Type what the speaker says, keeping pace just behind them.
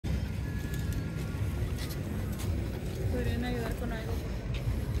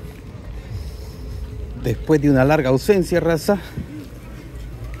Después de una larga ausencia, raza,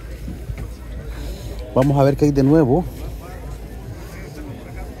 vamos a ver qué hay de nuevo.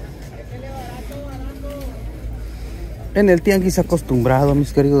 En el tianguis acostumbrado,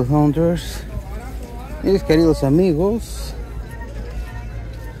 mis queridos hunters, mis queridos amigos.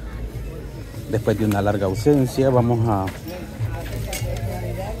 Después de una larga ausencia, vamos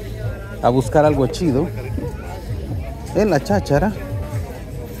a buscar algo chido en la cháchara.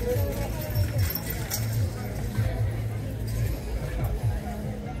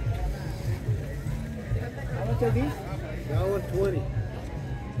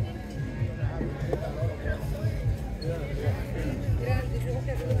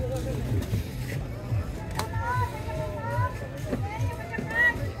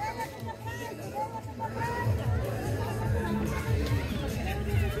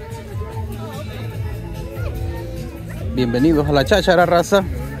 Bienvenidos a la cháchara, raza.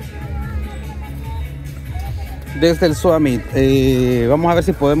 Desde el Summit. Vamos a ver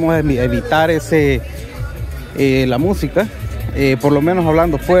si podemos evitar la música. Por lo menos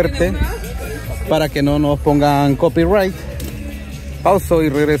hablando fuerte, para que no nos pongan copyright. Pauso y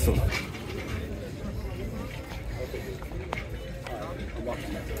regreso.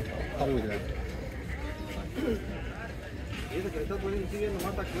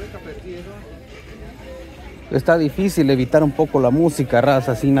 Está difícil evitar un poco la música,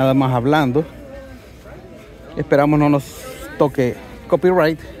 raza, así nada más hablando. Esperamos no nos toque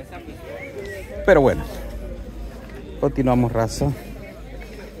copyright. Pero bueno, continuamos, raza.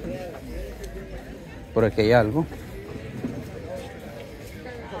 Por aquí hay algo.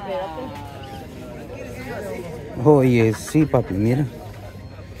 Oye, sí, papi, mira.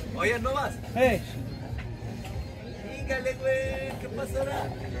 Oye, ¿no vas? Dígale, güey, ¿qué pasará?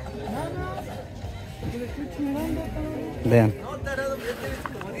 Vean. No, tarado, ya te ves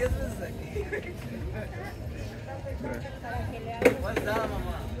como 10 veces aquí. What's up,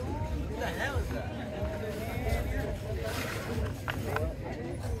 mamá? What the hell is that?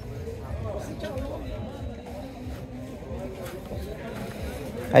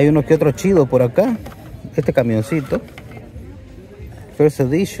 Hay uno que otro chido por acá. Este camioncito First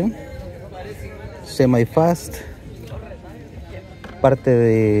Edition, Semi Fast, parte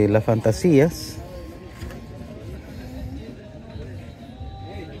de las fantasías.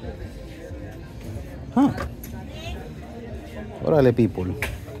 Órale, people.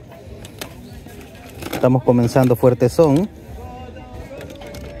 Estamos comenzando fuerte son.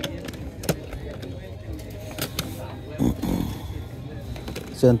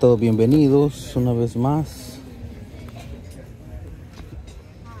 Sean todos bienvenidos una vez más.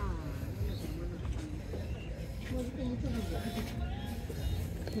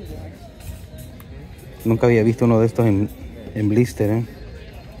 Nunca había visto uno de estos en blister, ¿eh?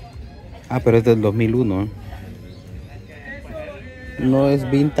 Ah, pero es del 2001, ¿eh? No es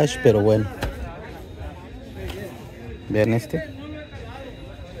vintage, pero bueno. Vean este.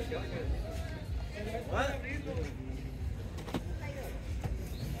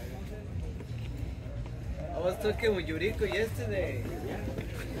 Esto que un yurico y este de...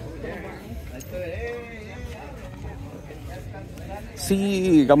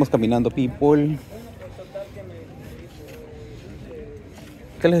 Sigamos caminando, people.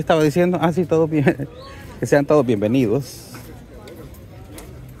 ¿Qué les estaba diciendo? Ah, sí, todo bien. Que sean todos bienvenidos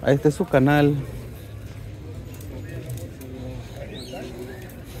a este su canal.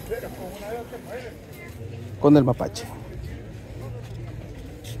 Con el mapache.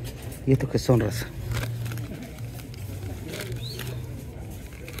 ¿Y estos qué son, raza?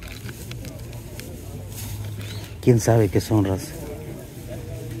 ¿Quién sabe qué son, raza?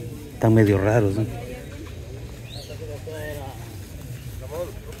 Están medio raros, ¿no?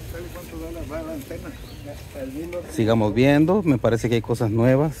 Sigamos viendo. Me parece que hay cosas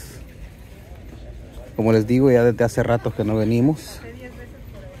nuevas. Como les digo, ya desde hace rato que no venimos.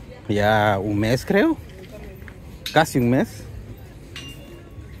 Ya un mes, creo. Casi un mes.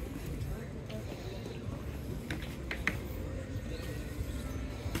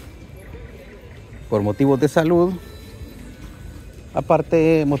 Por motivos de salud.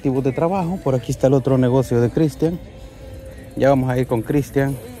 Aparte, motivos de trabajo. Por aquí está el otro negocio de Cristian. Ya vamos a ir con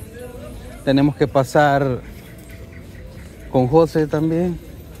Cristian. Tenemos que pasar con José también.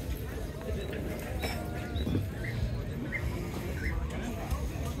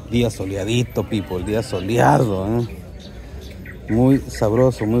 Día soleadito, people. Día soleado, ¿eh? Muy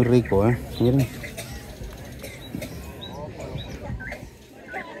sabroso, muy rico, ¿eh? Miren.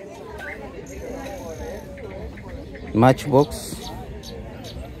 Matchbox.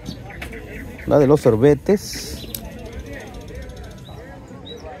 La de los sorbetes.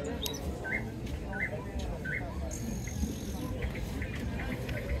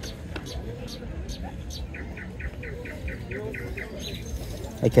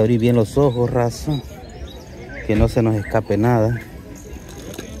 Hay que abrir bien los ojos, raza, que no se nos escape nada.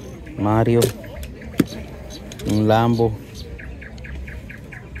 Mario, un Lambo,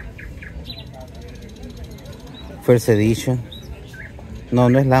 First Edition. No,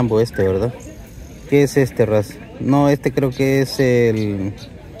 no es Lambo este, ¿verdad? ¿Qué es este, raza? No, este creo que es el...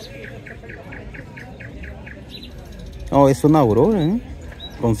 Oh, es una Aurora, ¿eh?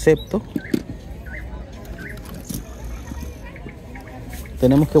 Concepto.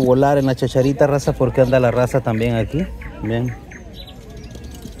 Tenemos que volar en la chacharita, raza, porque anda la raza también aquí. Bien.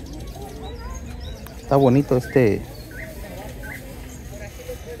 Está bonito este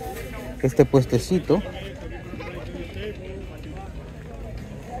puestecito.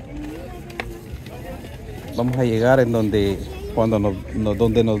 Vamos a llegar en donde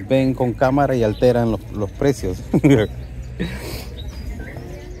donde nos ven con cámara y alteran los precios.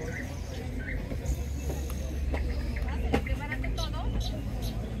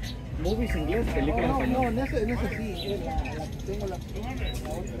 Movies inglés, películas en español. No, en ese sí. Tengo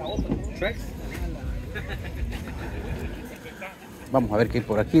la otra. Tracks. Vamos a ver qué hay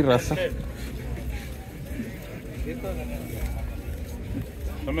por aquí, raza.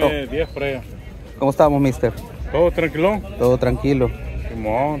 Dame 10 por allá. ¿Cómo estamos, mister? ¿Todo tranquilón? Todo tranquilo.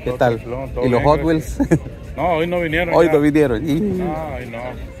 Simón, ¿Qué todo tal? tranquilón, todo ¿Y los bien, Hot gracias. Wheels? No, hoy no vinieron. Hoy ya. no vinieron. Ay, no.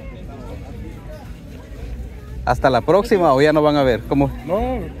 ¿Hasta la próxima o ya no van a ver? ¿Cómo?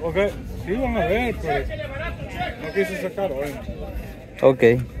 No, ok. Sí van a ver, pues. No quise sacar hoy. Ok.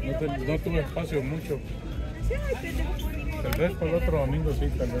 No tuve espacio mucho. Tal vez por el otro domingo sí,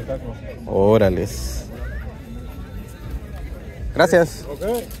 tal vez algo. Órales. Gracias.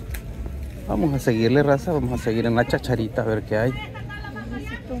 Ok. Vamos a seguirle, raza. Vamos a seguir en la chacharita a ver qué hay.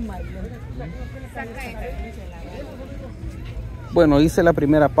 Bueno, hice la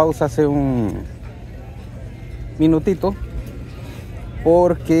primera pausa hace un minutito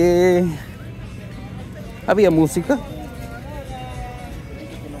porque había música.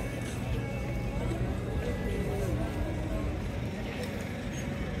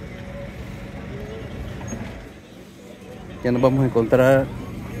 Ya nos vamos a encontrar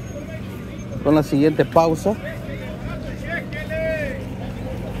con la siguiente pausa.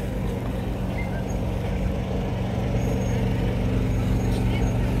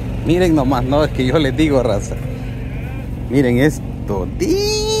 Miren nomás, no, es que yo les digo, raza. Miren esto.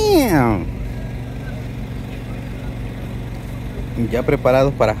 Damn. Ya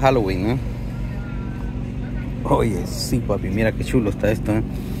preparados para Halloween, ¿eh? Oye, sí, papi, mira qué chulo está esto, ¿eh?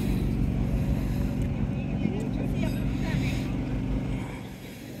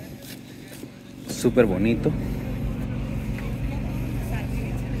 Súper bonito.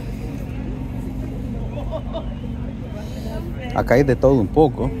 Acá hay de todo un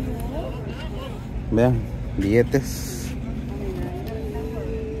poco. Vean, billetes.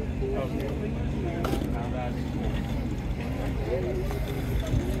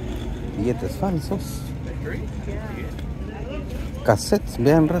 Billetes falsos. Cassettes,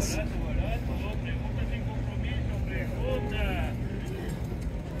 vean, raza.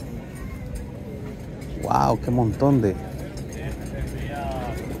 Wow, qué montón de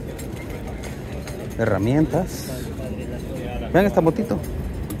herramientas. Vean esta motito.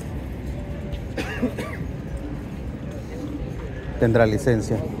 Tendrá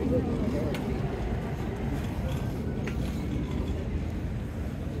licencia.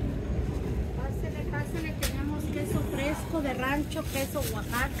 Pásele, tenemos queso fresco de rancho, queso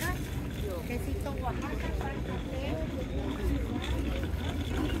Oaxaca, quesito Oaxaca,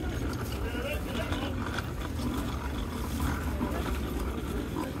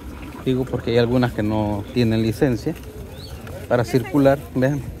 Digo porque hay algunas que no tienen licencia para circular.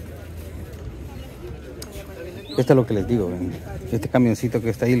 Vean. Esto es lo que les digo. Vean. Este camioncito que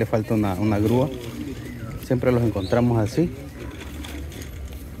está ahí le falta una grúa. Siempre los encontramos así.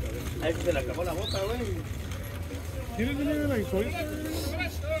 Ahí se le acabó la boca, güey. ¿Quieres venir a la historia?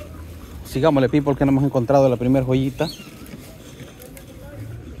 Sigámosle, people, que no hemos encontrado la primera joyita.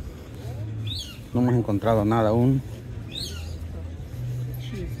 No hemos encontrado nada aún.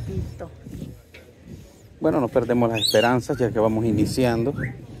 Bueno, no perdemos las esperanzas ya que vamos iniciando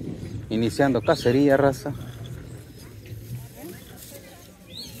cacería, raza.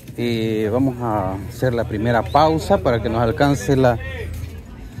 Y vamos a hacer la primera pausa para que nos alcance la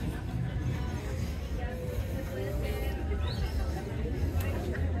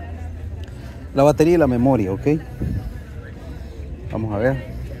batería y la memoria, ¿ok? Vamos a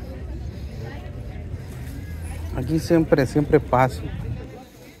ver. Aquí siempre paso,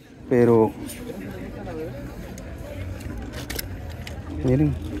 pero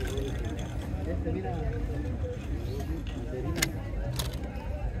miren.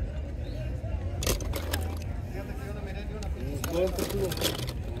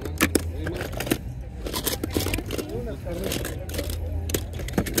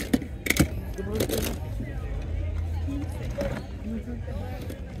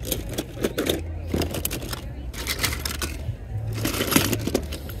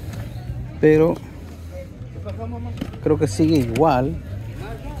 Pero creo que sigue igual.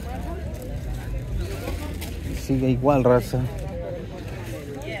 Sigue igual, raza.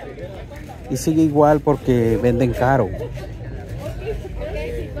 Y sigue igual porque venden caro.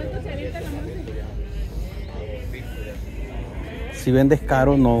 Si vendes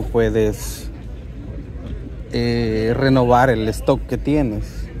caro no puedes renovar el stock que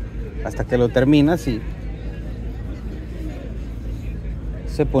tienes hasta que lo terminas y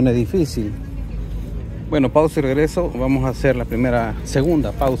se pone difícil. Bueno, pausa y regreso. Vamos a hacer la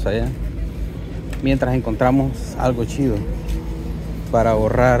segunda pausa ya, mientras encontramos algo chido para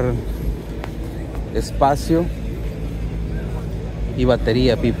ahorrar espacio y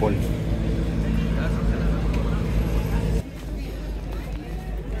batería, people.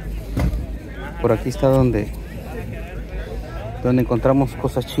 Por aquí está donde encontramos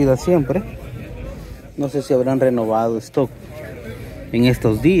cosas chidas siempre. No sé si habrán renovado stock en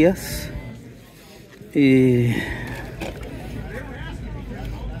estos días.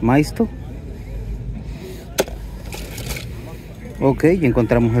 Maisto. Ok, ya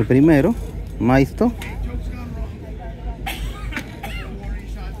encontramos el primero. Maisto.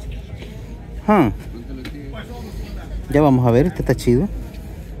 Ya vamos a ver, este está chido.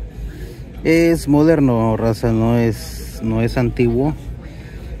 Es moderno, raza, no es antiguo,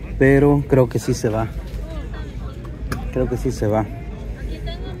 pero creo que sí se va. Creo que sí se va.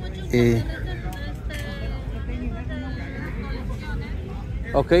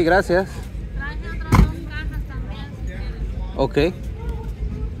 Ok, gracias. Ok.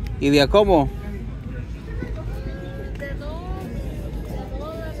 ¿Y de a cómo?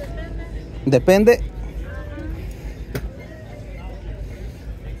 Depende.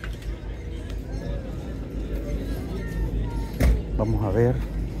 Vamos a ver.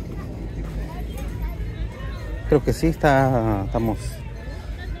 Creo que sí estamos.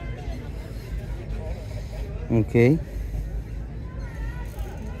 Ok.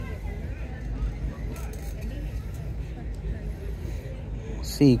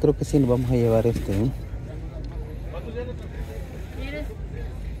 Sí, creo que sí nos vamos a llevar este, ¿eh?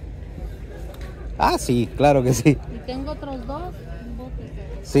 Ah, sí, claro que sí. Y tengo otros dos botes.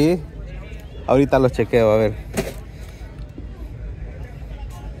 Sí, ahorita los chequeo, a ver.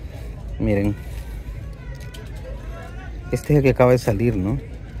 Miren. Este es el que acaba de salir, ¿no?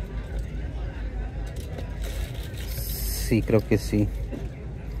 Sí, creo que sí.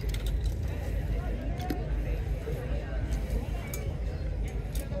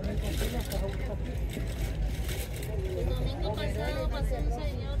 El domingo pasado pasó un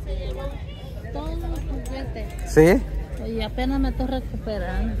señor, se llevó todos los juguetes. ¿Sí? Y apenas me estoy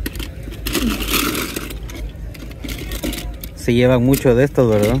recuperando. Se llevan mucho de estos,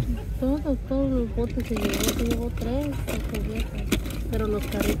 ¿verdad? Todos los botes se llevó 3 juguetes. Pero los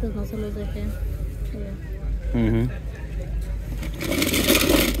carritos no se los dejé. Uh-huh.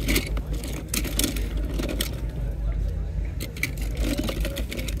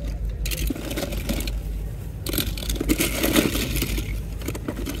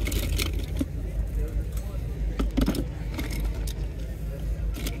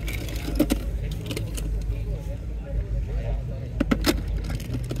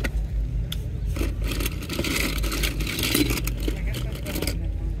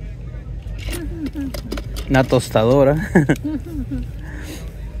 Una tostadora.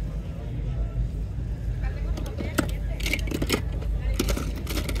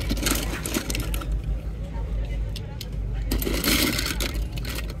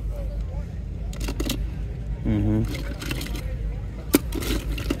 Bueno,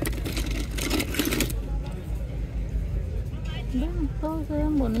 todos se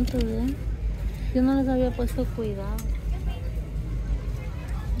ven bonitos, ¿eh? Yo no les había puesto cuidado.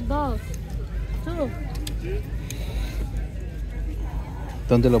 2.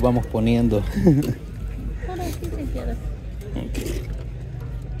 ¿Dónde lo vamos poniendo? Por aquí si quieres.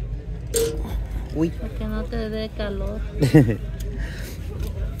 Uy. Para que no te dé calor.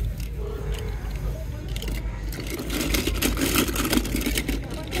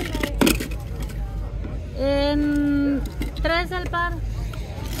 En 3 al par.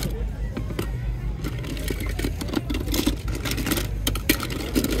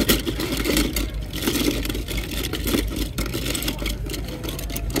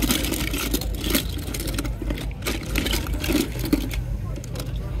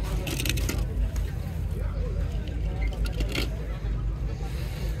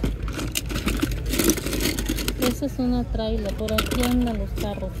 una trailer, por aquí andan los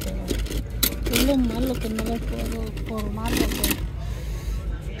carros, pero es lo malo que no les puedo formar.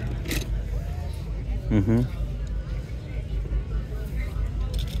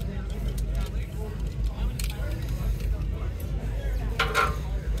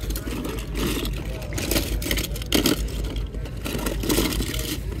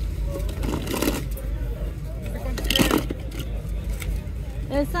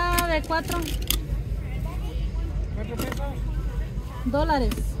 Esa de $4. $4.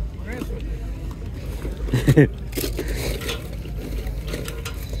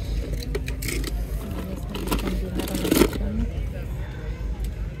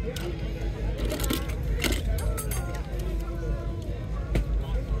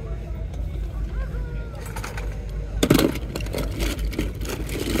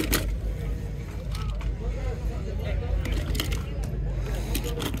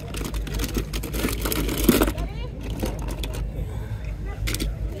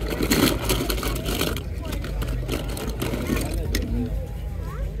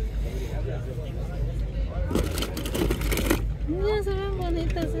 Ya se ven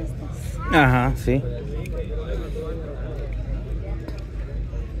bonitas estas. Ajá, sí.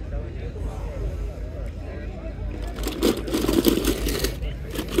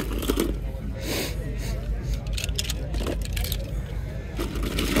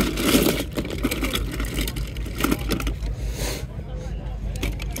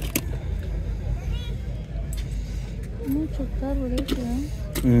 Mucho caro de eso,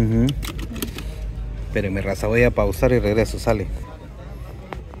 ¿eh? Espérenme, raza, voy a pausar y regreso, sale.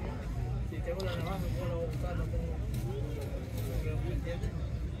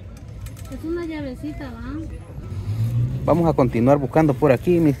 Es una llavecita, ¿va? Vamos a continuar buscando por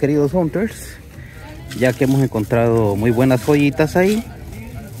aquí, mis queridos hunters, ya que hemos encontrado muy buenas joyitas ahí.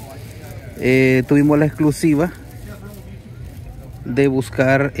 Tuvimos la exclusiva de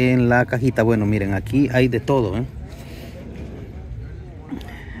buscar en la cajita. Bueno, miren, aquí hay de todo, ¿eh?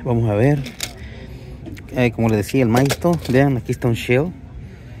 Vamos a ver. Como les decía, el maísto. Vean, aquí está un shell.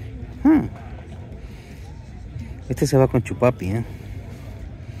 Este se va con chupapi, ¿eh?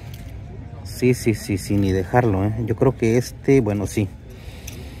 Sí, ni dejarlo, ¿eh? Yo creo que este, bueno, sí,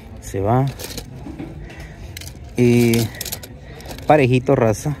 se va. Parejito,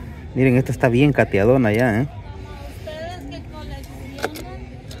 raza. Miren, esta está bien cateadona ya, ¿eh? Ustedes que coleccionan,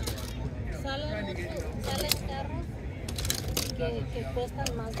 salen carros que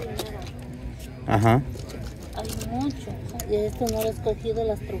cuestan más dinero. Ajá. Hay mucho. Y esto no lo he escogido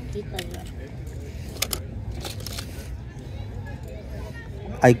las truquitas ya.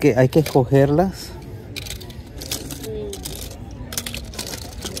 Hay que escogerlas. Sí.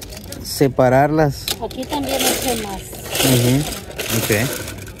 Separarlas. Aquí también eché más. Ok.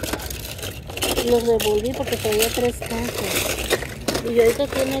 Los devolví porque traía 3 cajas. Y ahorita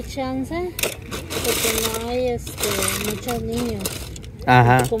tiene chance porque no hay muchos niños.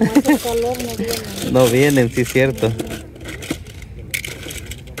 Ajá. Como hace calor no vienen. No vienen, sí, cierto.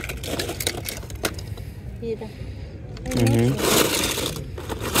 Mira.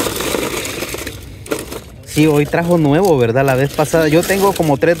 Sí, hoy trajo nuevo, ¿verdad? La vez pasada. Yo tengo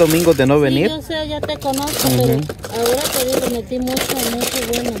como 3 domingos de no venir. Sí, yo sé, ya te conozco, pero ahora te digo, metí mucho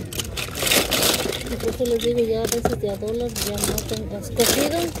bueno. Y por eso les digo, ya a veces de a dólar ya no tengo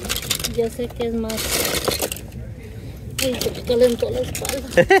escogido. Ya sé que es más. Ay, se me calentó la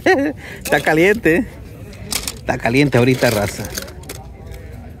espalda. Está caliente. Está caliente ahorita, raza.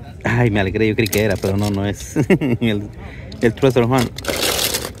 Ay, me alegré, yo creí que era, pero no es. el Treasure Hunt.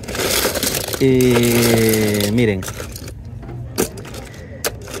 Miren.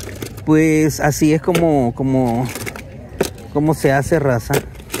 Pues así es como se hace, raza.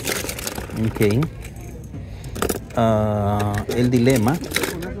 Ok. El dilema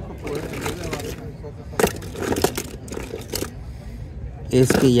es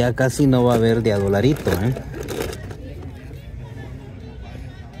que ya casi no va a haber de a dolarito, ¿eh?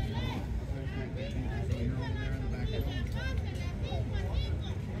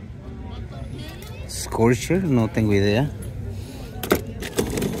 Scorcher, no tengo idea.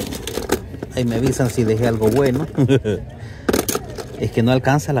 Ahí me avisan si dejé algo bueno. Es que no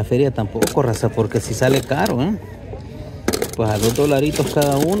alcanza la feria tampoco, raza, porque si sale caro, ¿eh? Pues a $2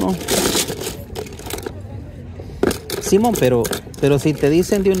 cada uno. Simón, pero si te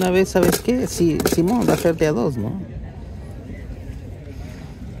dicen de una vez, ¿sabes qué? Sí, Simón, va a ser de a 2, ¿no?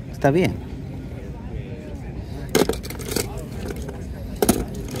 Está bien.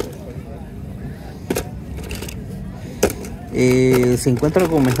 Si encuentro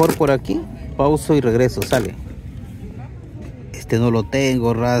algo mejor por aquí, pauso y regreso, sale. Este no lo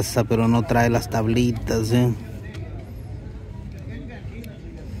tengo, raza, pero no trae las tablitas, ¿eh?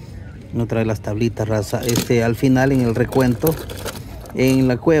 No trae las tablitas, raza. Al final en el recuento, en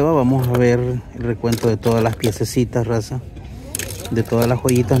la cueva, vamos a ver el recuento de todas las piececitas, raza. De todas las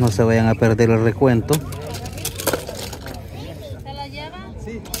joyitas, no se vayan a perder el recuento.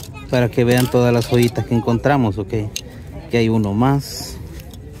 Para que vean todas las joyitas que encontramos, ok. Aquí hay uno más.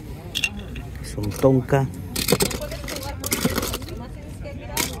 Es un tonka.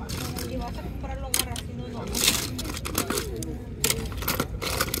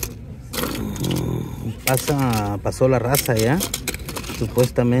 Pasó la raza ya,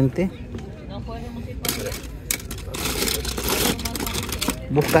 supuestamente.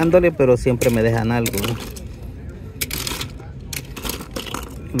 Buscándole, pero siempre me dejan algo, ¿no?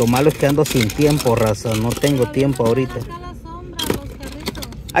 Lo malo es que ando sin tiempo, raza. No tengo tiempo ahorita.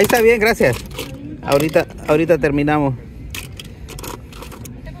 Ahí está bien, gracias. Ahorita terminamos.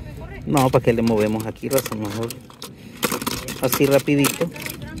 No, para que le movemos aquí, raza, mejor. Así rapidito.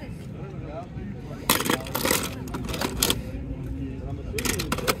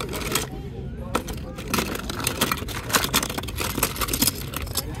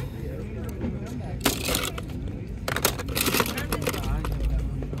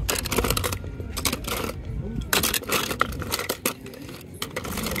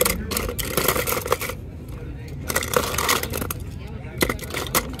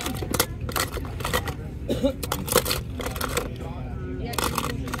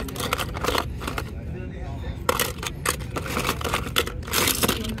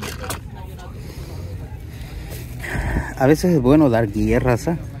 A veces es bueno dar guía,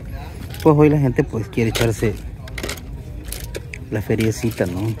 raza. Pues hoy la gente pues quiere echarse la feriecita,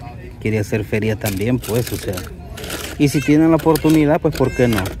 ¿no? Quiere hacer feria también, pues, o sea. Y si tienen la oportunidad, pues ¿por qué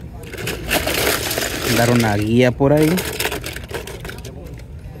no? Dar una guía por ahí.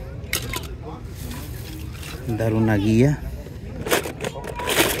 Dar una guía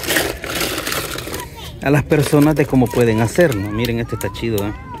a las personas de cómo pueden hacer, ¿no? Miren, este está chido,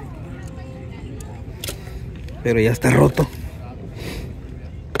 ¿eh? Pero ya está roto.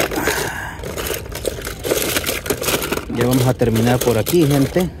 Ya vamos a terminar por aquí,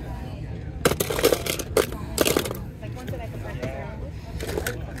 gente.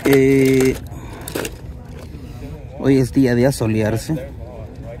 Hoy es día de asolearse.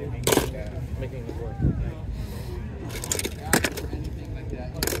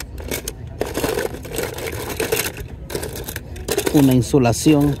 Una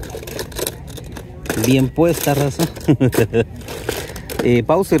insolación bien puesta, raza.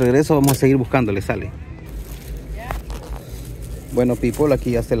 Pausa y regreso, vamos a seguir buscándole, sale. Bueno, people,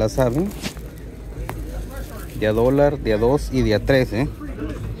 aquí ya se la saben. De a $1, de a 2 y de a 3,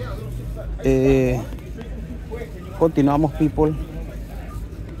 continuamos, people.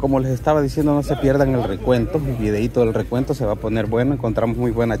 Como les estaba diciendo, no se pierdan el recuento. El videito del recuento se va a poner bueno. Encontramos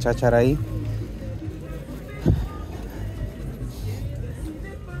muy buena cháchara ahí.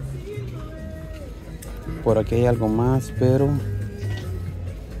 Por aquí hay algo más, pero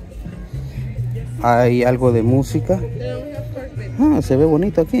hay algo de música. Se ve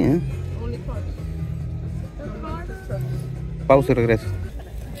bonito aquí, ¿eh? Pausa y regreso.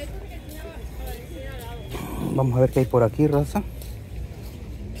 Vamos a ver qué hay por aquí, raza.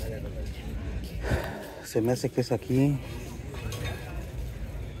 Se me hace que es aquí.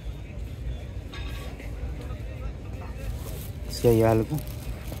 Si hay algo.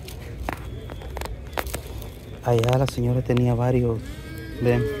 Allá la señora tenía varios.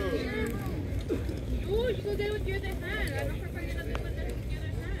 Ven.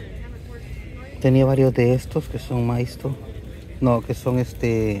 Tenía varios de estos que son maestro. No, que son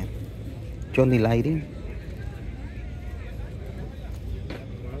Johnny Lighting.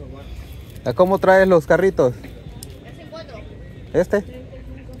 ¿A cómo traes los carritos? ¿Este?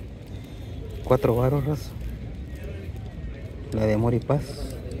 4 varos. La de amor y paz.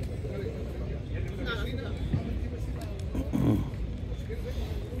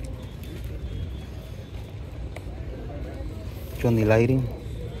 Johnny Lighting.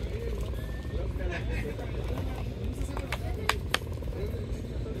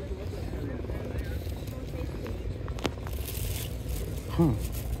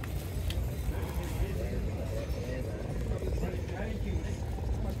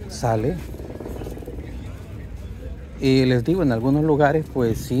 Sale. Y les digo, en algunos lugares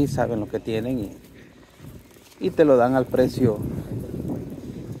pues sí saben lo que tienen y te lo dan al precio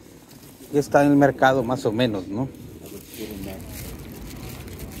que está en el mercado, más o menos, ¿no?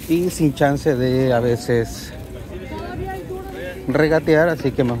 Y sin chance de a veces regatear,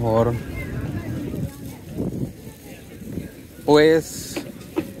 así que mejor pues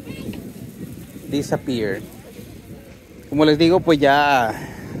disappear. Como les digo, pues ya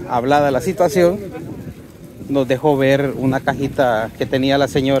hablada la situación, nos dejó ver una cajita que tenía la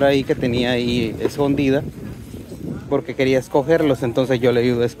señora ahí, que tenía ahí escondida, porque quería escogerlos. Entonces yo le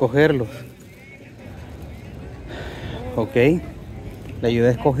ayudé a escogerlos. Ok, le ayudé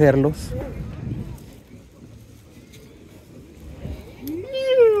a escogerlos.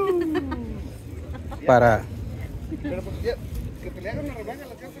 Para... Pero pues ya, que te le hagan una rebaja a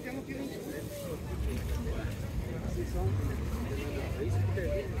la casa ya no tienen.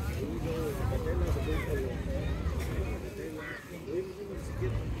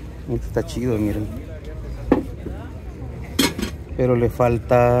 Este está chido, miren. Pero le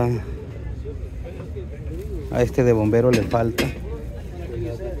falta... A este de bombero le falta.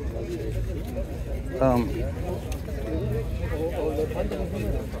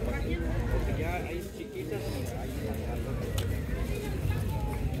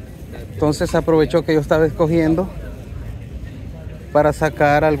 Entonces aprovechó que yo estaba escogiendo para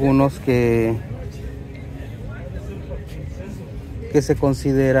sacar algunos que se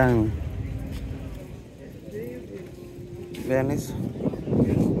consideran, vean eso,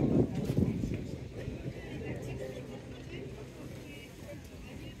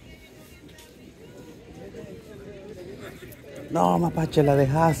 no mapache, la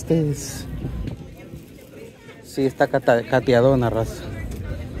dejaste. Sí, está cateadona, raza.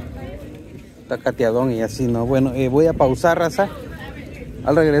 Está cateadón y así, ¿no? Bueno, voy a pausar, raza.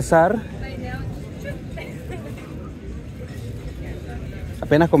 Al regresar,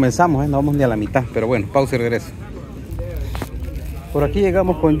 apenas comenzamos, no vamos ni a la mitad, pero bueno, pausa y regreso. Por aquí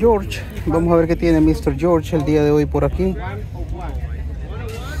llegamos con George. Vamos a ver qué tiene Mr. George el día de hoy por aquí.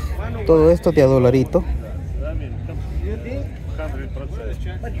 Todo esto de a $1.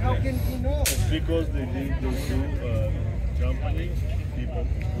 But how can he know? Because they need those two company people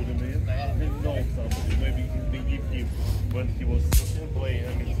put him in. They know somebody. Maybe they give him when he was playing. I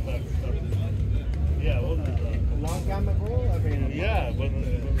mean, stuff. Yeah, what is that? A long time ago, I mean. Yeah, but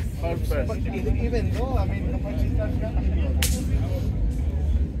But even though, I mean, how much is that?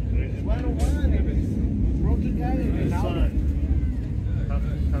 101, it's rookie guy, and now,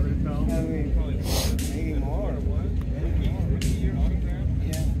 I mean, maybe more.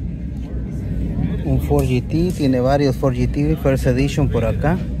 Un 4GT, tiene varios 4GT First Edition por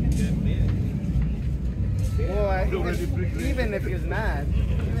acá. Even if he's not.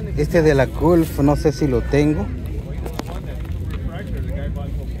 Este de la Gulf, no sé si lo tengo.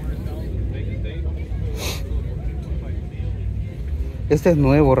 Este es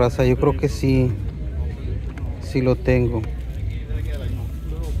nuevo, raza, yo creo que sí lo tengo.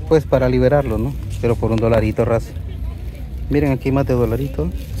 Pues para liberarlo, ¿no? Pero por $1, raza. Miren, aquí más de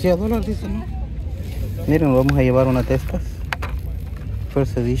 $1. Sí, a $1 dice, ¿no? Miren, vamos a llevar una de estas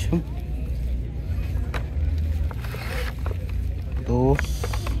First Edition. 2,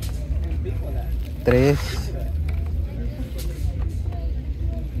 3.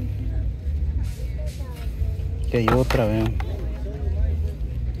 Que hay otra, vean.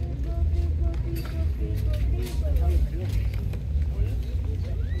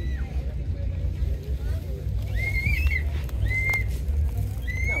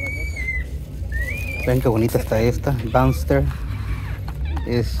 Ven qué bonita está esta Dumpster.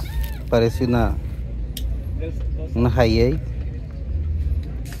 Parece una Hi8.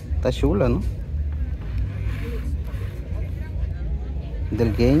 Está chula, ¿no?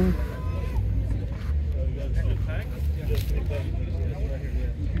 Del game.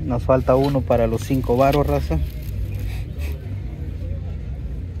 Nos falta uno para los 5 varos, raza.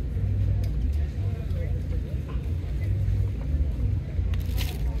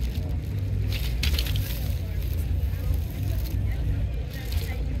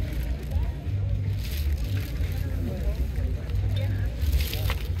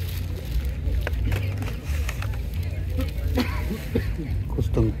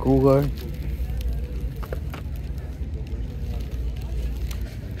 Custom Cougar.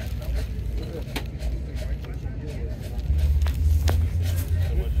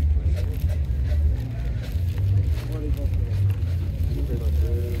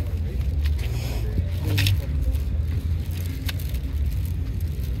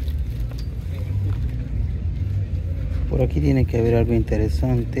 Por aquí tiene que haber algo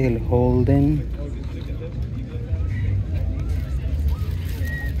interesante, el Holden.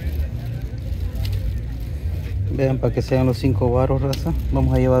 Vean, para que sean los 5 varos, raza.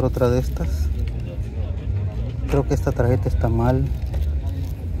 Vamos a llevar otra de estas. Creo que esta tarjeta está mal.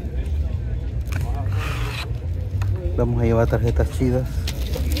 Vamos a llevar tarjetas chidas.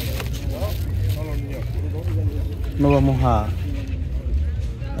 No vamos a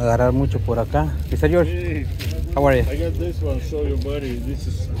agarrar mucho por acá. ¿Mr. George? How are you? I got this one, show your buddy. This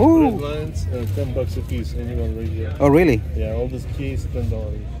is Ooh. red lines, $10 a piece. Anyone right here. Oh, really? Yeah, all this keys, $10.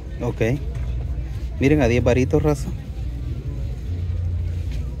 Ok. Miren, a 10 varitos, raza.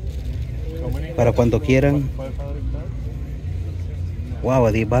 How many? Para cuando quieran. 500 bags? Wow,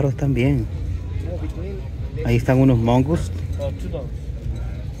 a 10 varos también. Ahí están unos mongoose. $2.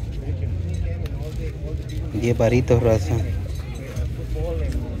 10 varitos, raza.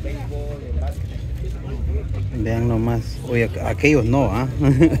 Vean nomás. Oye, aquellos no, ¿ah?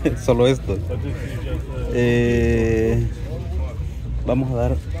 Solo estos. But this is just, Vamos a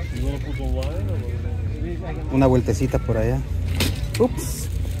dar you want to put the line or? una vueltecita por allá. Ups.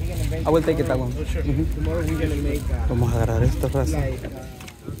 I will take it that one. Tomorrow we're gonna make Vamos a agarrar esto, raza. like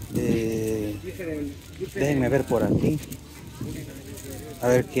Déjenme ver por aquí. A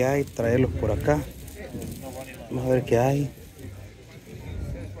ver qué hay. Traerlos por acá. Vamos a ver qué hay.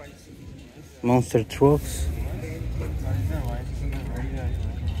 Monster Trucks.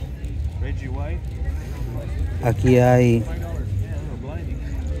 Aquí hay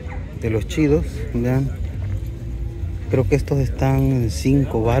de los chidos, vean. Creo que estos están en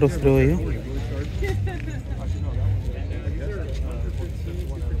 5 varos, creo yo.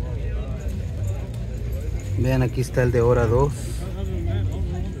 Vean, aquí está el de hora 2.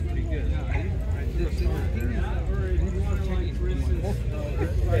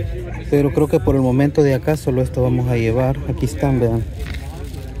 Pero creo que por el momento de acá solo esto vamos a llevar. Aquí están, vean.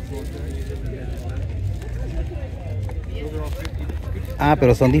 Ah,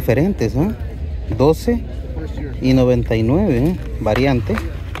 pero son diferentes, ¿no? 12 y 99, ¿eh? Variante.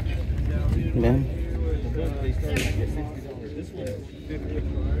 Vean.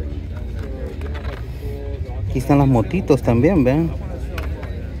 Aquí están las motitos también, vean.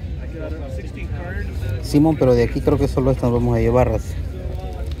 Simón, pero de aquí creo que solo estas vamos a llevar.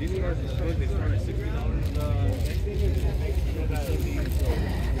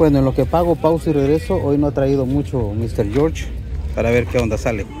 Bueno, en lo que pago, pausa y regreso. Hoy no ha traído mucho Mr. George para ver qué onda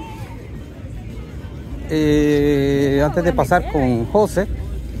sale. Antes de pasar con José,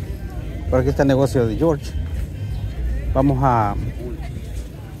 por aquí está el negocio de George. Vamos a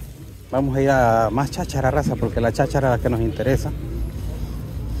ir a más cháchara, raza, porque la cháchara es la que nos interesa.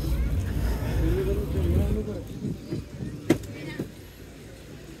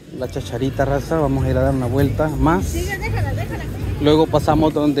 La chacharita, raza, vamos a ir a dar una vuelta más. Luego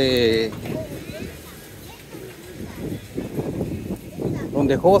pasamos donde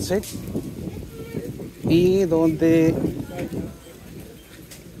José y donde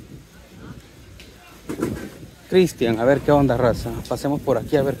Cristian, a ver qué onda, raza. Pasemos por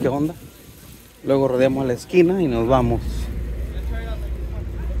aquí a ver qué onda. Luego rodeamos la esquina y nos vamos.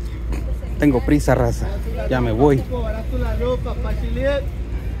 Tengo prisa, raza. Ya me voy.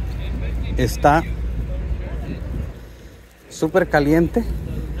 Está súper caliente.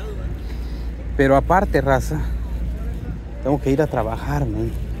 Pero aparte, raza, tengo que ir a trabajar,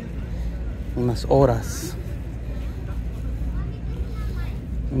 man. Unas horas.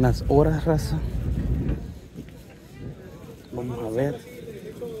 Unas horas, raza. Vamos a ver.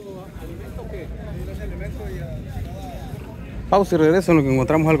 Pausa y regreso en lo que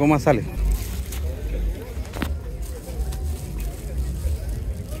encontramos algo más sale.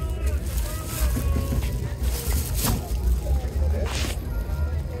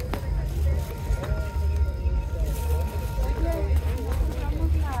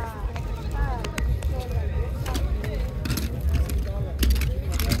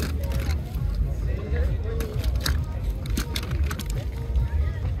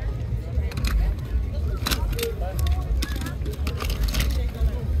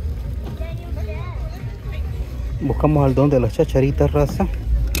 Buscamos al don de las chacharitas, raza.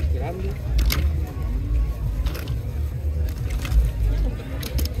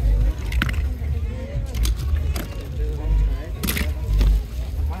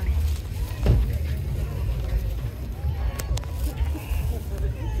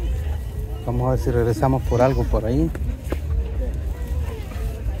 Vamos a ver si regresamos por algo por ahí.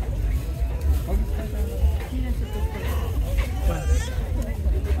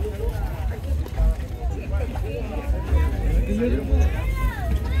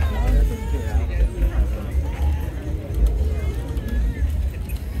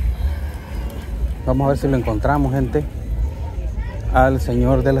 Vamos a ver si lo encontramos, gente. Al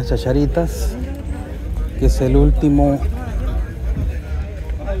señor de las chacharitas, que es el último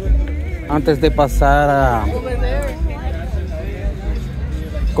antes de pasar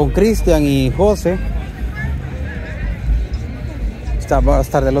con Cristian y José. Va a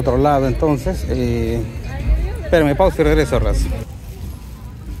estar del otro lado, entonces. Espérenme, pausa y regreso, raza.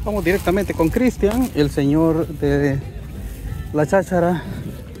 Vamos directamente con Cristian, el señor de la cháchara.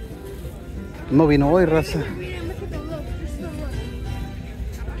 No vino hoy, raza.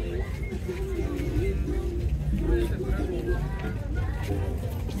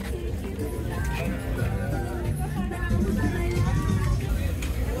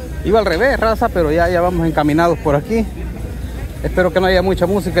 Iba al revés, raza, pero ya vamos encaminados por aquí. Espero que no haya mucha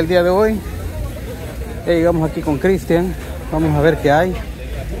música el día de hoy. Ya llegamos aquí con Cristian. Vamos a ver qué hay.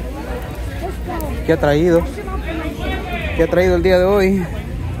 ¿Qué ha traído? ¿Qué ha traído el día de hoy?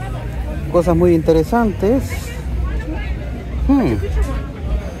 Cosas muy interesantes.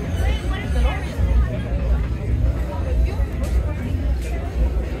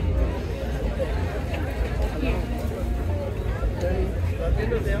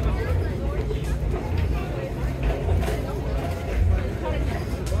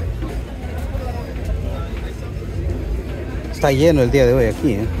 Está lleno el día de hoy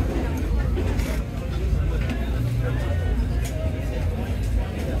aquí, ¿eh?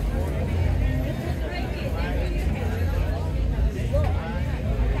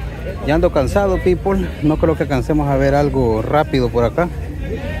 Ya ando cansado, people. No creo que alcancemos a ver algo rápido por acá.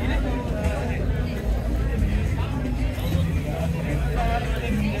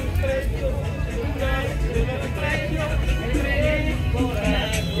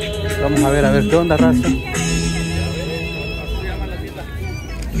 Vamos a ver qué onda, raza.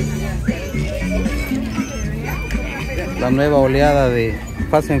 La nueva oleada de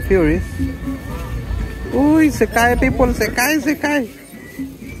Fast and Furious. Uy, se cae, people, se cae.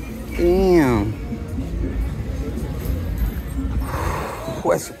 Damn.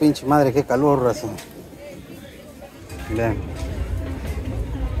 Pues su pinche madre, qué calor, raza. Vean.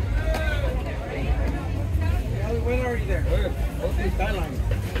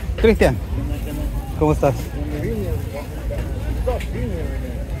 Cristian, ¿cómo estás?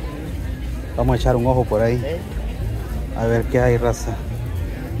 Vamos a echar un ojo por ahí. A ver qué hay, raza.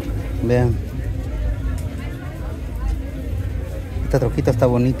 Vean. Esta troquita está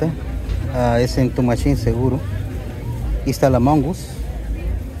bonita. Es en tu machine seguro. Y está la Mongoose.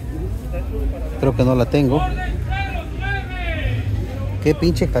 Creo que no la tengo. Qué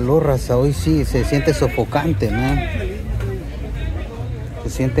pinche calor, raza. Hoy sí se siente sofocante, ¿no? Se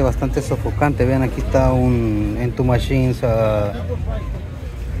siente bastante sofocante. Vean, aquí está un en tu machines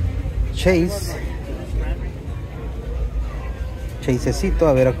Chase. Chasecito,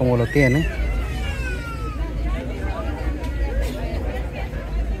 a ver cómo lo tiene.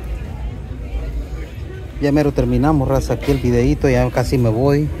 Ya mero terminamos, raza, aquí el videito, ya casi me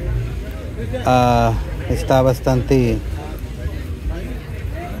voy. Está bastante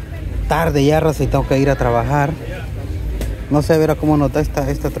tarde ya, raza, y tengo que ir a trabajar. No sé, a ver cómo nota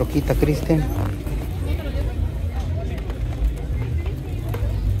esta troquita, Cristian.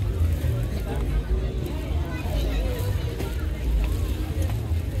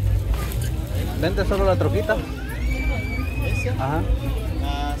 ¿Vende solo la troquita? Ajá.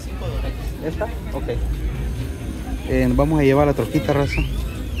 $5. ¿Esta? Ok. Vamos a llevar la troquita, raza.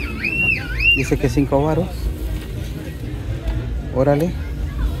 Dice que 5 varos. Órale.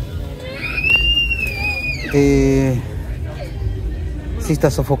 Sí está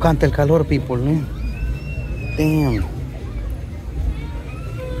sofocante el calor, people, ¿no? Damn.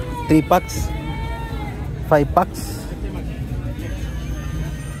 3 packs. 5 packs.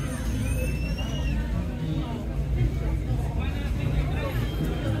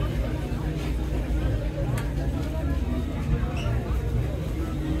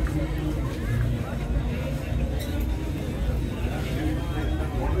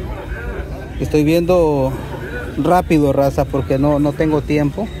 Estoy viendo rápido, raza, porque no tengo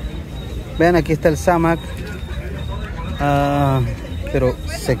tiempo. Vean, aquí está el Samac. Pero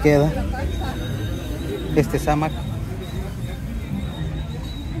se queda este Samac.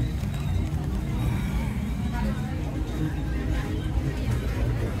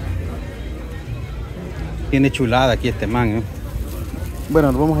 Tiene chulada aquí este man, ¿eh?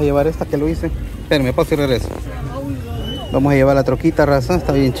 Bueno, nos vamos a llevar esta que lo hice. Espérenme, paso y regreso. Vamos a llevar la troquita, raza.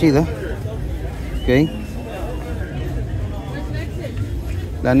 Está bien chida. Ok.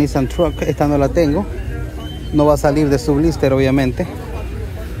 La Nissan Truck, esta no la tengo. No va a salir de su blister, obviamente.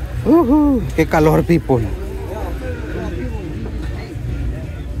 Qué calor, people.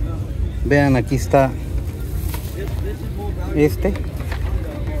 Vean, aquí está este,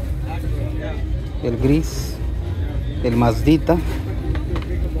 el gris, el Mazdita.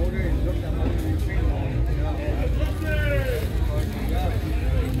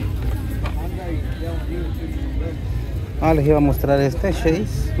 Les iba a mostrar este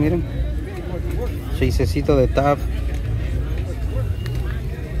Chase, miren, Chasecito de Tab.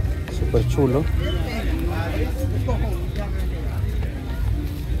 súper chulo.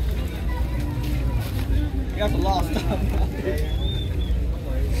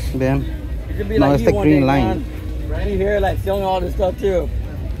 Vean, no, este green line. Randy here, like selling all this stuff too.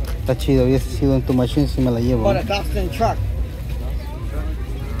 Está chido, hubiese sido en tu machine si me la llevo. Bought a Dobson truck.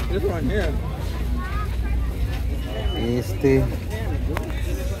 This one here. Este.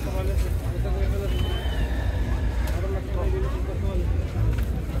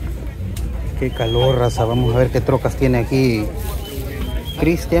 Qué calor, raza. Vamos a ver qué trocas tiene aquí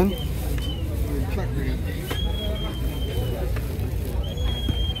Cristian.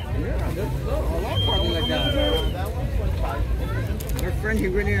 Our friend who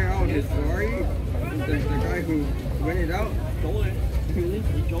rented it out is Ferrari. The guy who rented it out.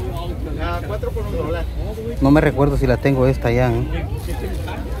 No me recuerdo si la tengo esta ya, ¿eh?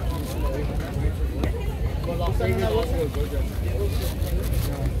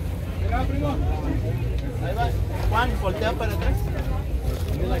 Juan, voltea para atrás.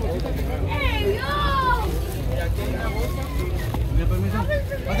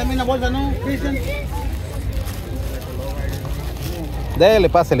 Pásame una bolsa, ¿no, Cristian? Dele,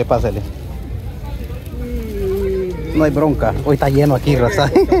 pásele, pásele. No hay bronca. Hoy está lleno aquí, raza.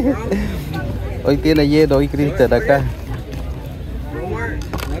 Hoy tiene lleno, hoy Cristian acá.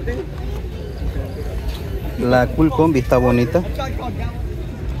 La Cool Combi está bonita.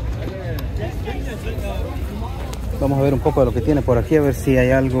 Vamos a ver un poco de lo que tiene por aquí, a ver si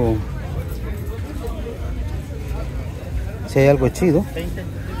hay algo. Si hay algo chido.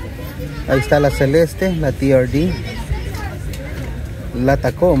 Ahí está la Celeste, la TRD, la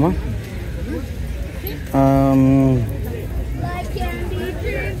Tacoma.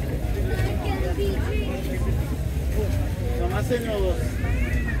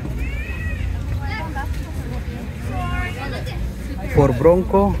 Ford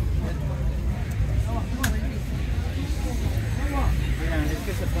Bronco.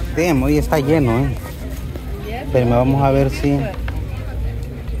 Damn, hoy está lleno, pero vamos a ver si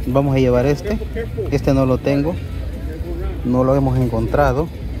vamos a llevar este. Este no lo tengo, no lo hemos encontrado.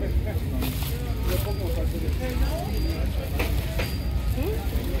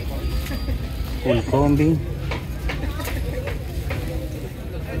 Full combi.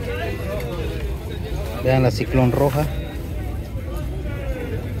 Vean la Ciclón roja.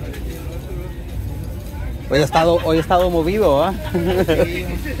 Hoy he estado movido, ¿ah?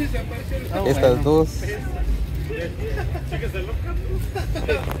 Estas dos.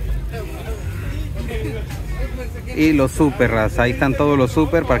 Y los super, raza. Ahí están todos los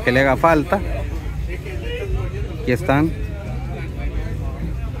super para que le haga falta. Aquí están.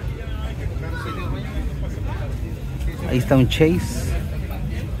 Ahí está un Chase.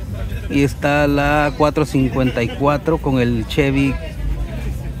 Y está la 454 con el Chevy.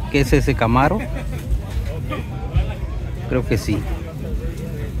 ¿Qué es ese Camaro? Creo que sí.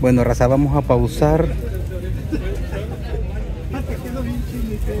 Bueno, raza, vamos a pausar.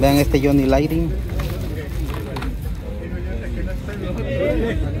 Vean este Johnny Lighting.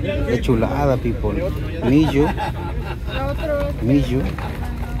 Qué chulada, people. Millo.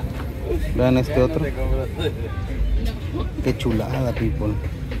 Vean este otro. Qué chulada, people.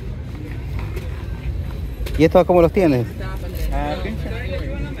 ¿Y estos cómo los tienes?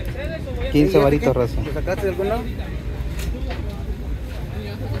 15 varitos, raza. ¿Lo sacaste de algún lado?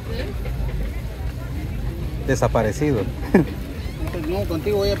 Desaparecido. Pues no,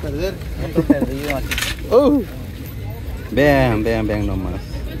 contigo voy a perder. Estoy perdido aquí. Vean nomás.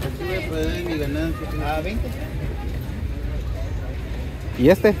 Aquí voy a perder mi ganancia. ¿A 20? ¿Y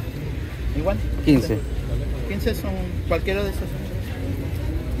este? Igual. 15. 15 son cualquiera de esos.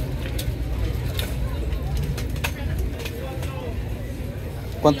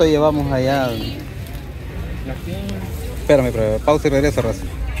 ¿Cuánto llevamos allá? Espérame, pausa y regreso, raza.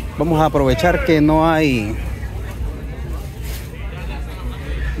 Vamos a aprovechar que no hay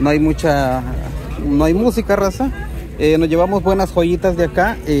música, raza. Nos llevamos buenas joyitas de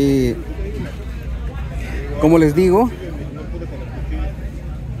acá. Como les digo,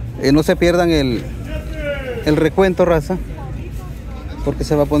 no se pierdan el recuento, raza, porque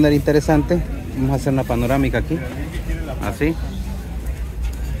se va a poner interesante. Vamos a hacer una panorámica aquí, así.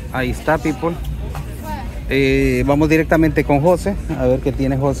 Ahí está, people. Vamos directamente con José, a ver qué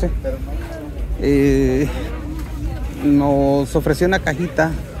tiene José. Nos ofreció una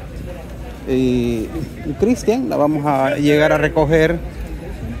cajita Cristian, la vamos a llegar a recoger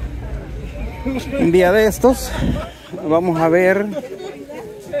un día de estos. Vamos a ver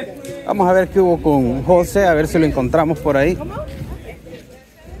qué hubo con José, a ver si lo encontramos por ahí,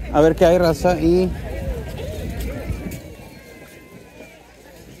 a ver qué hay, raza. Y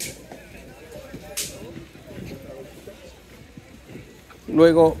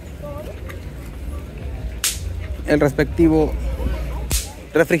Luego el respectivo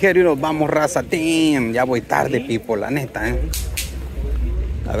refrigerio y nos vamos, raza. Damn, ya voy tarde, people, la neta,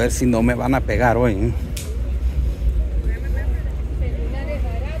 A ver si no me van a pegar hoy,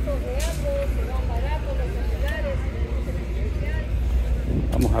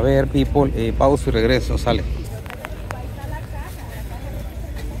 Vamos a ver, people, pausa y regreso, sale.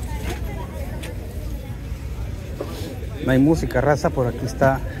 No hay música, raza, por aquí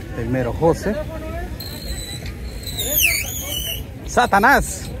está el mero José.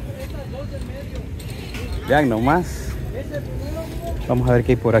 ¡Satanás! Vean nomás. Vamos a ver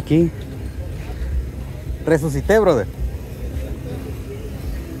qué hay por aquí. Resucité, brother.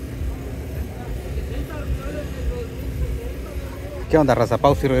 ¿Qué onda, raza?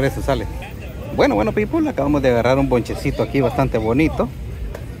 Pausa y regreso, sale. Bueno, people, acabamos de agarrar un bonchecito aquí bastante bonito,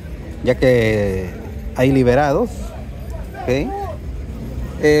 ya que hay liberados. Okay.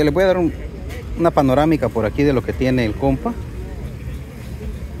 Les voy a dar una panorámica por aquí de lo que tiene el compa.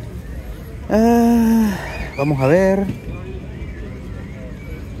 Vamos a ver.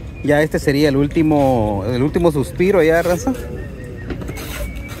 Ya este sería el último suspiro ya, raza.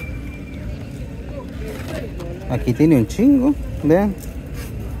 Aquí tiene un chingo, vean.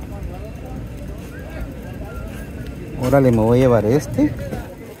 Órale, me voy a llevar este.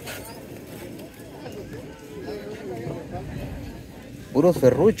 Puros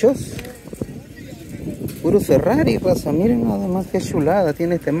ferruchos. Puros Ferrari, raza. Miren nada más que chulada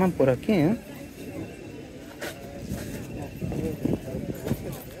tiene este man por aquí,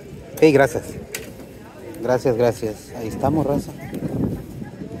 Hey, gracias. Gracias. Ahí estamos, raza.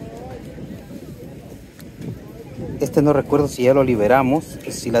 Este no recuerdo si ya lo liberamos.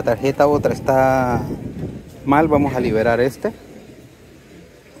 Si la tarjeta otra está mal, vamos a liberar este.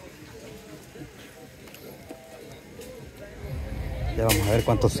 Ya vamos a ver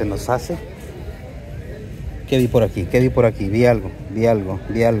cuánto se nos hace. ¿Qué vi por aquí? Vi algo.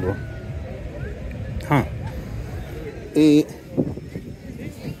 Y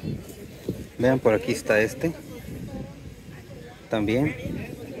vean, por aquí está este. También.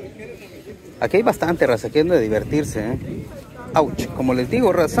 Aquí hay bastante, raza. Aquí anda de divertirse, Ouch. Como les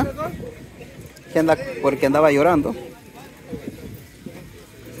digo, raza. Porque andaba llorando.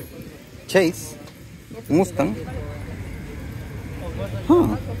 Chase. Mustang.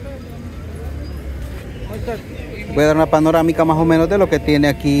 Voy a dar una panorámica más o menos de lo que tiene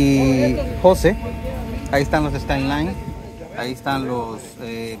aquí José. Ahí están los Skyline. Ahí están los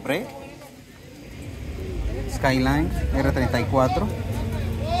Break. Skyline R34.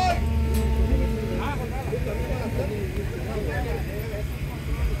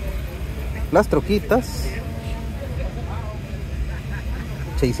 Las troquitas.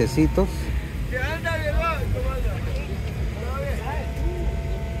 Chasecitos.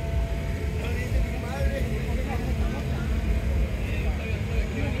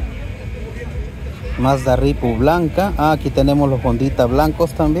 Mazda Ripu blanca. Aquí tenemos los Honditas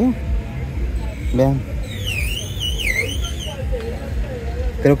blancos también. Vean.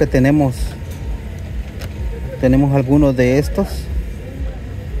 Creo que tenemos algunos de estos.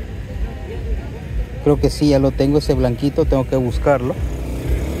 Creo que sí, ya lo tengo, ese blanquito. Tengo que buscarlo.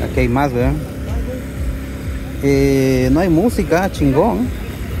 Aquí hay más, vean. No hay música, chingón.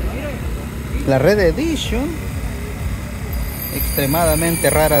 La Red Edition. Extremadamente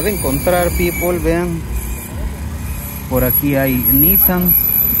rara de encontrar, people, vean. Por aquí hay Nissan.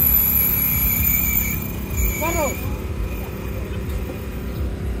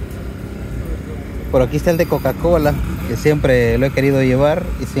 Por aquí está el de Coca-Cola, que siempre lo he querido llevar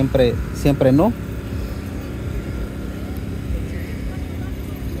y siempre no.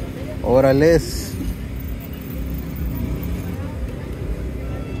 Órales.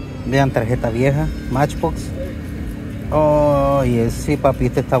 Vean, tarjeta vieja, Matchbox. Oh, yes, sí, papi,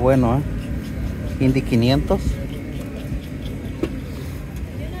 este está bueno, Indy 500.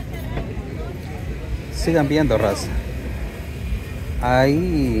 Sigan viendo, raza.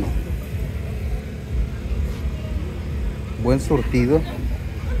 Hay buen surtido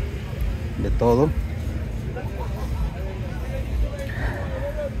de todo.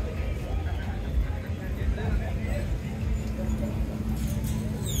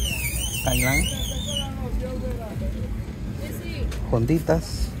 Skyline.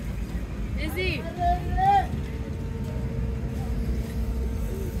 Honditas.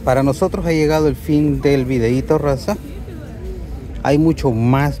 Para nosotros ha llegado el fin del videito, raza. Hay mucho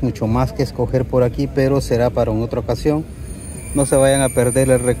más que escoger por aquí, pero será para una otra ocasión. No se vayan a perder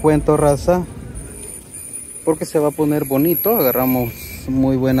el recuento, raza, porque se va a poner bonito. Agarramos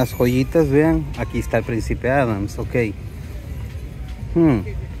muy buenas joyitas, vean. Aquí está el Príncipe Adams, ok.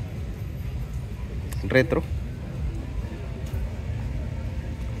 Retro.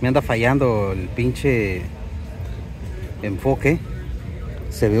 Me anda fallando el pinche enfoque.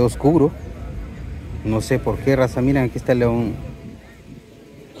 Se ve oscuro. No sé por qué, raza. Miren, aquí está el león.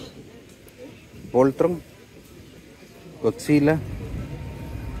 Voltron. Godzilla.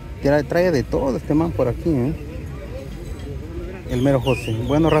 Trae de todo este man por aquí, ¿eh? El mero José.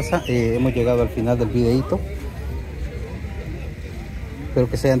 Bueno, raza, hemos llegado al final del videito. Espero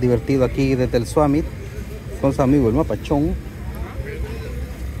que se hayan divertido aquí desde el Summit con su amigo el Mapachón.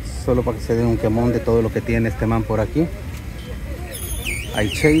 Solo para que se den un quemón de todo lo que tiene este man por aquí. Hay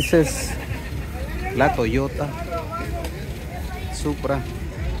chases, la Toyota, Supra,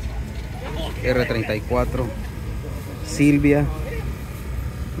 R34, Silvia,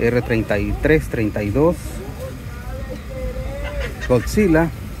 R33, 32, Godzilla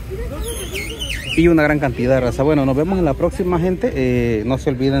y una gran cantidad de raza. Bueno, nos vemos en la próxima, gente. No se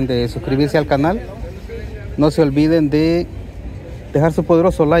olviden de suscribirse al canal. No se olviden de dejar su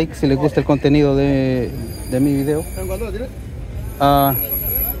poderoso like si les gusta el contenido de mi video.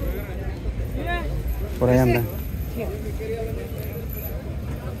 Por ahí anda.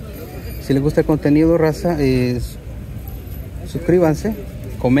 Si les gusta el contenido, raza, suscríbanse,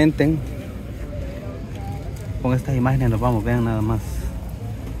 comenten. Con estas imágenes nos vamos, vean nada más.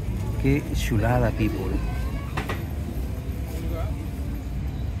 Qué chulada, people.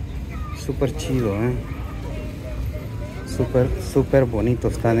 Súper chido, súper bonito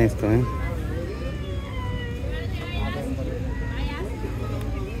están esto,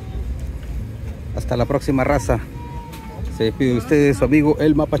 Hasta la próxima, raza. Se despide de ustedes su amigo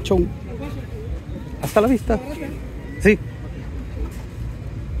el Mapachón. Hasta la vista. Sí.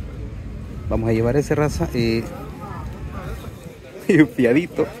 Vamos a llevar ese, raza. Y un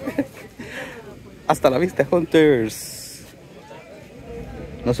fiadito. Hasta la vista, hunters.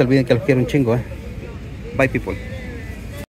 No se olviden que los quiero un chingo, Bye, people.